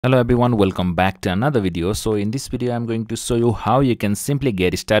Hello everyone, welcome back to another video. So in this video I'm going to show you how you can simply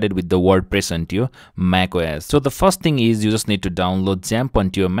get started with the WordPress onto your macOS. So the first thing is you just need to download XAMPP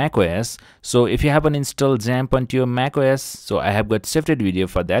onto your macOS. So if you haven't installed XAMPP onto your macOS, so I have got separate video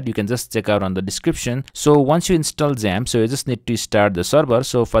for that. You can just check out on the description. So once you install XAMPP, so you just need to start the server.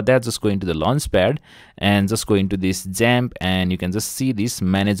 So for that, just go into the launchpad and just go into this XAMPP, and you can just see this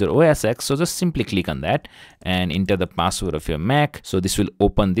manager OS X. So just simply click on that and enter the password of your Mac. So this will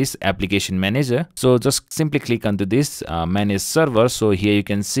open this application manager. So just simply click onto this manage server. So here you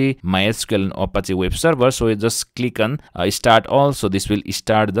can see MySQL and Apache web server. So you just click on start all. So this will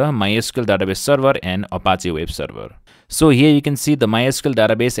start the MySQL database server and Apache web server. So here you can see the MySQL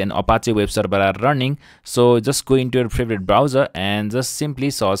database and Apache web server are running. So just go into your favorite browser and just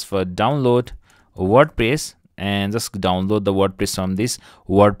simply search for download WordPress and just download the WordPress from this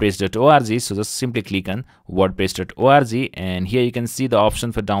wordpress.org. So just simply click on wordpress.org, and here you can see the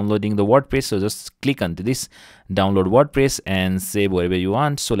option for downloading the WordPress. So just click onto this download WordPress and save wherever you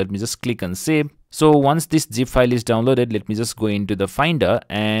want. So let me just click on save. So once this zip file is downloaded, let me just go into the Finder,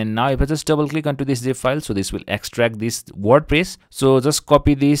 and now if I just double click onto this zip file, so this will extract this WordPress. So just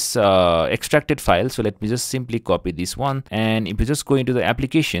copy this extracted file. So let me just simply copy this one, and if you just go into the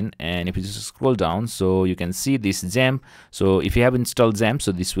application and if you just scroll down, so you can see this XAMPP. So if you have installed XAMPP,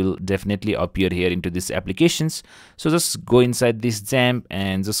 so this will definitely appear here into this applications. So just go inside this XAMPP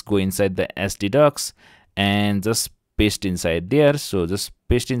and just go inside the htdocs and just paste inside there. So just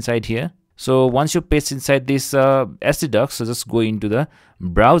paste inside here. So once you paste inside this htdocs, so just go into the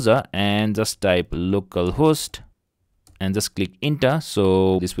browser and just type localhost and just click enter.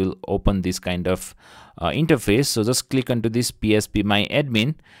 So this will open this kind of interface. So just click onto this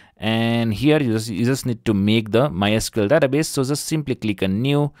phpMyAdmin, and here you just need to make the MySQL database. So just simply click on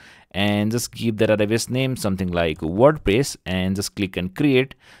new and just give the database name something like WordPress and just click on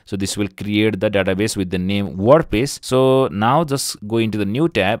create. So this will create the database with the name WordPress. So now just go into the new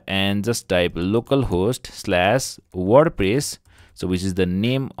tab and just type localhost/WordPress, so which is the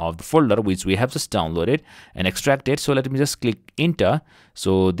name of the folder which we have just downloaded and extracted. So let me just click enter.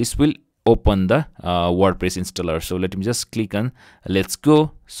 So this will open the WordPress installer. So let me just click on let's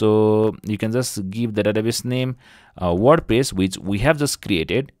go. So you can just give the database name WordPress, which we have just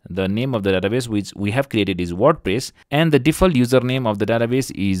created. The name of the database which we have created is WordPress, and the default username of the database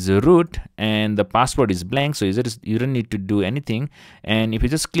is root, and the password is blank. So you don't need to do anything. And if you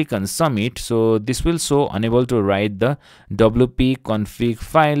just click on submit, so this will show unable to write the wp-config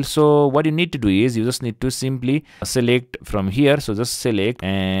file. So what you need to do is you just need to simply select from here. So just select,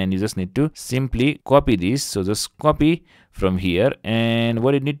 and you just need to simply copy this. So just copy from here, and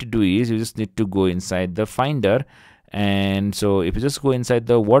what you need to do is you just need to go inside the Finder, and so if you just go inside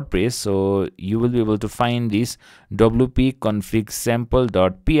the WordPress, so you will be able to find this wp-config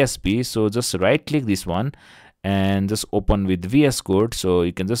sample.php. so just right click this one and just open with VS Code. So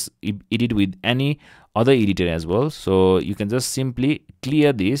you can just edit with any other editor as well. So you can just simply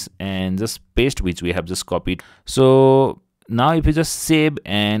clear this and just paste which we have just copied. So now if you just save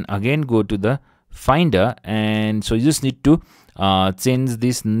and again go to the Finder, and so you just need to change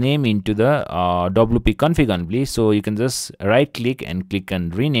this name into the wp-config only. So you can just right click and click on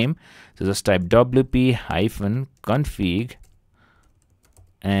rename. So just type wp-config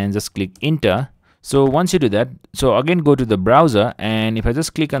and just click enter. So once you do that, so again go to the browser, and if I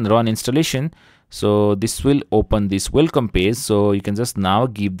just click on run installation, so this will open this welcome page. So you can just now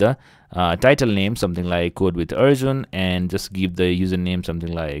give the title name something like code with Arjun, and just give the username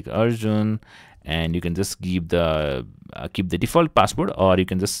something like Arjun, and you can just give the keep the default password, or you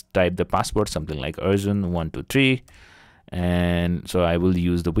can just type the password something like Arjun123, and so I will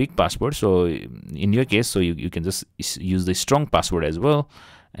use the weak password. So in your case, so you can just use the strong password as well,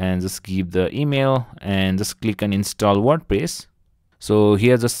 and just give the email and just click on install WordPress. So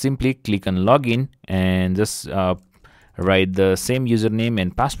here just simply click on login and just write the same username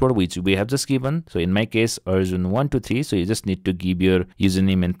and password which we have just given. So in my case, Arjun123. So you just need to give your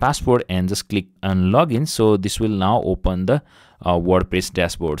username and password and just click on login. So this will now open the WordPress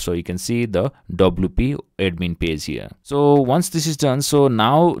dashboard. So you can see the WP admin page here. So once this is done, so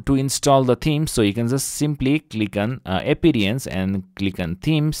now to install the theme, so you can just simply click on appearance and click on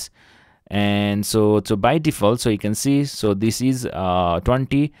themes. And so by default, so you can see, so this is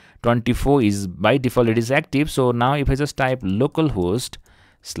 2024 is by default it is active. So now if I just type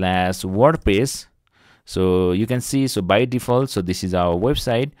localhost/WordPress, so you can see, so by default, so this is our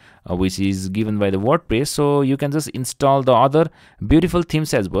website which is given by the WordPress. So you can just install the other beautiful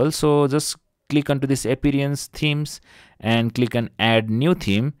themes as well. So just click onto this appearance themes and click on add new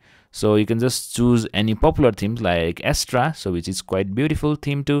theme. So you can just choose any popular themes like Astra, so which is quite beautiful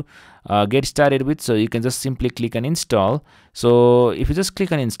theme to get started with. So you can just simply click on install. So if you just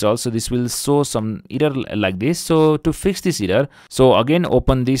click on install, so this will show some error like this. So to fix this error, so again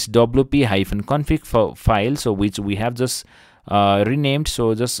open this wp-config file, so which we have just renamed.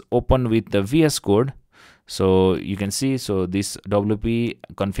 So just open with the VS Code. So you can see, so this wp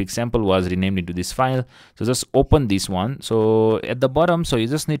config sample was renamed into this file. So just open this one. So at the bottom, so you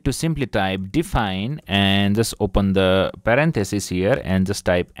just need to simply type define and just open the parenthesis here and just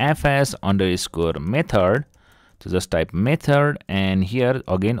type fs underscore method. So just type method, and here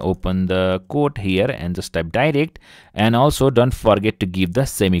again open the quote here and just type direct, and also don't forget to give the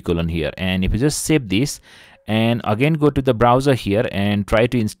semicolon here. And if you just save this and again go to the browser here and try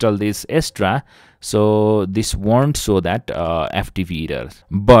to install this Astra, so this won't show that FTP error,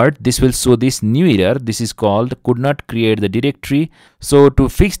 but this will show this new error. This is called could not create the directory. So to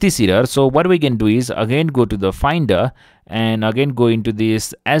fix this error, so what we can do is again go to the finder and again go into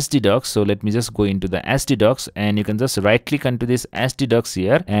this htdocs. So let me just go into the htdocs, and you can just right click onto this htdocs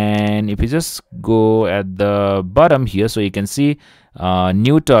here, and if you just go at the bottom here, so you can see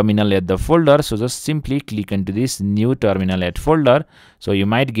new terminal at the folder. So just simply click into this new terminal at folder. So you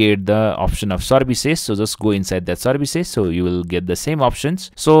might get the option of services, so just go inside that services, so you will get the same options.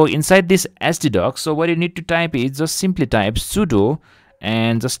 So inside this htdocs, so what you need to type is just simply type sudo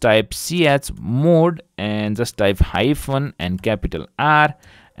and just type chmod and just type hyphen and capital R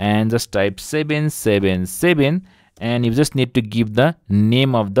and just type 777, and you just need to give the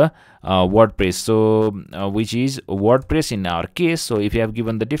name of the WordPress, so which is WordPress in our case. So if you have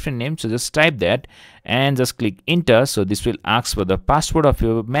given the different name, so just type that and just click enter. So this will ask for the password of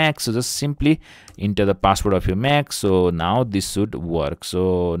your Mac, so just simply enter the password of your Mac. So now this should work.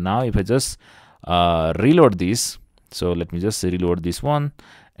 So now if I just reload this, so let me just reload this one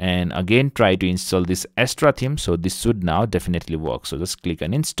and again try to install this Astra theme. So this should now definitely work. So just click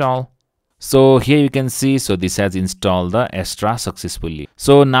on install. So here you can see, so this has installed the Astra successfully.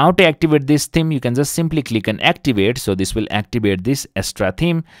 So now to activate this theme, you can just simply click on activate. So this will activate this Astra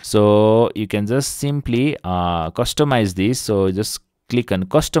theme. So you can just simply customize this. So just click on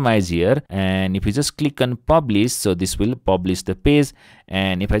customize here, and if you just click on publish, so this will publish the page.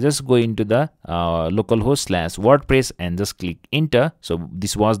 And if I just go into the localhost / WordPress and just click enter, so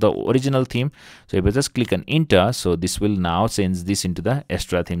this was the original theme. So if I just click on enter, so this will now change this into the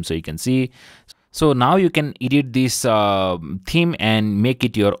Astra theme. So you can see, so now you can edit this theme and make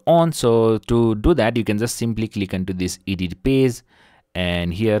it your own. So to do that, you can just simply click onto this edit page.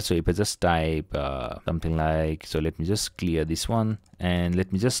 And here, so if I just type something like, so let me just clear this one and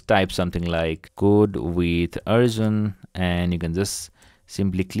let me just type something like code with Arjun, and you can just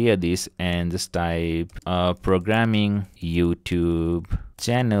simply clear this and just type programming YouTube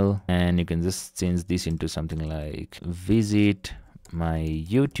channel, and you can just change this into something like visit my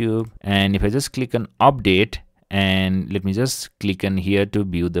YouTube. And if I just click on update, and let me just click on here to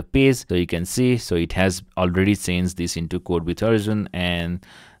view the page, so you can see, so it has already changed this into code with Arjun and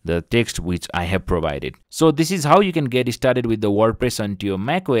the text which I have provided. So this is how you can get started with the WordPress onto your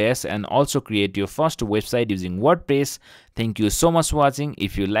macOS and also create your first website using WordPress. Thank you so much for watching.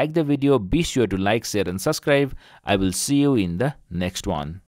 If you like the video, be sure to like, share and subscribe. I will see you in the next one.